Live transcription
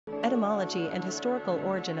Etymology and historical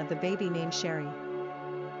origin of the baby name Cherie.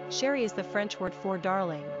 Cherie is the French word for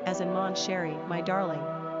darling, as in mon chéri, my darling.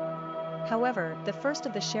 However, the first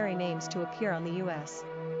of the Cherie names to appear on the U.S.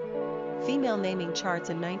 female naming charts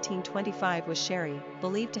in 1925 was Cherie,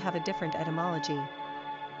 believed to have a different etymology.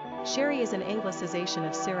 Cherie is an anglicization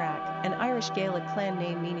of Sirac, an Irish Gaelic clan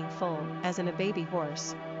name meaning foal, as in a baby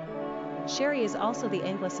horse. Cherie is also the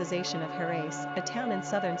anglicization of Jerez, a town in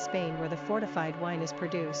southern Spain where the fortified wine is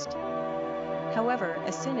produced. However,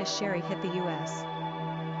 as soon as Cherie hit the U.S.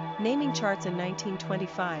 naming charts in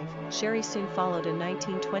 1925, Cherie soon followed in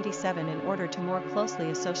 1927 in order to more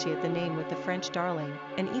closely associate the name with the French darling,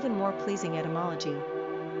 an even more pleasing etymology.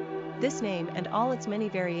 This name and all its many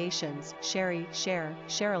variations, Cherie, Cher,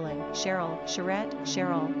 Cherilyn, Cheryl, Cherette,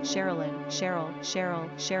 Cheryl, Cherilyn, Cheryl, Cheryl,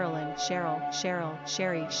 Cherilyn, Cheryl, Cheryl,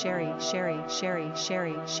 Cherie, Cherie, Cherie, Cherie,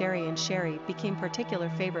 Cherie, Cherie and Cherie became particular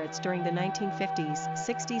favorites during the 1950s,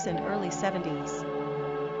 60s and early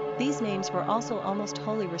 70s. These names were also almost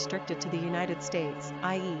wholly restricted to the United States,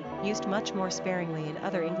 i.e., used much more sparingly in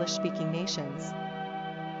other English-speaking nations.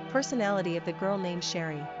 Personality of the girl named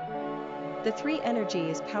Cherie. The three energy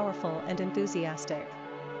is powerful and enthusiastic.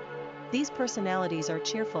 These personalities are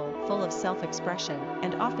cheerful, full of self-expression,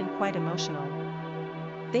 and often quite emotional.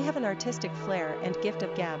 They have an artistic flair and gift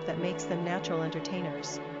of gab that makes them natural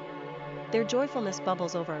entertainers. Their joyfulness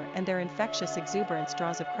bubbles over and their infectious exuberance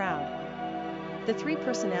draws a crowd. The three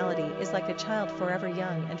personality is like a child forever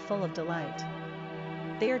young and full of delight.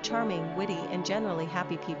 They are charming, witty and generally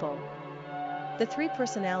happy people. The three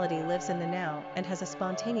personality lives in the now and has a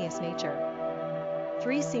spontaneous nature.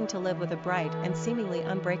 Three seem to live with a bright and seemingly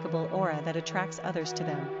unbreakable aura that attracts others to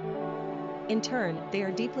them. In turn, they are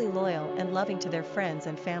deeply loyal and loving to their friends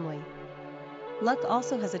and family. Luck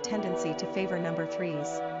also has a tendency to favor number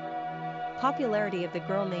threes. Popularity of the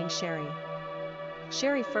girl named Cherie.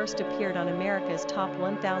 Cherie first appeared on America's Top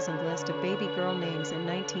 1000 list of baby girl names in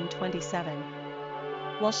 1927.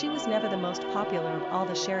 While she was never the most popular of all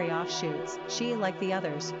the Cherie offshoots, she, like the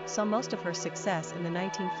others, saw most of her success in the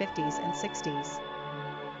 1950s and 60s.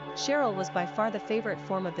 Cheryl was by far the favorite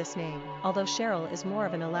form of this name, although Cheryl is more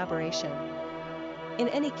of an elaboration. In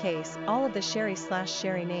any case, all of the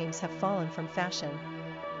Cherie/Cherie names have fallen from fashion.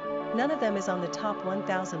 None of them is on the top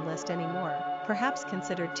 1000 list anymore, perhaps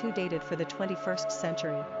considered too dated for the 21st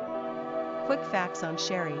century. Quick facts on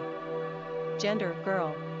Cherie. Gender,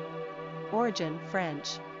 girl. Origin,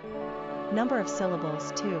 French. Number of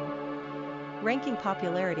syllables, 2. Ranking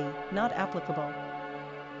popularity, not applicable.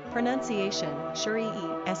 Pronunciation, Cherie,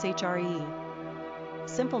 Shre.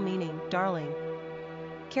 Simple meaning, darling.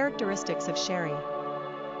 Characteristics of Cherie.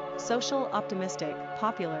 Social, optimistic,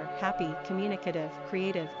 popular, happy, communicative,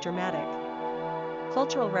 creative, dramatic.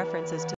 Cultural references to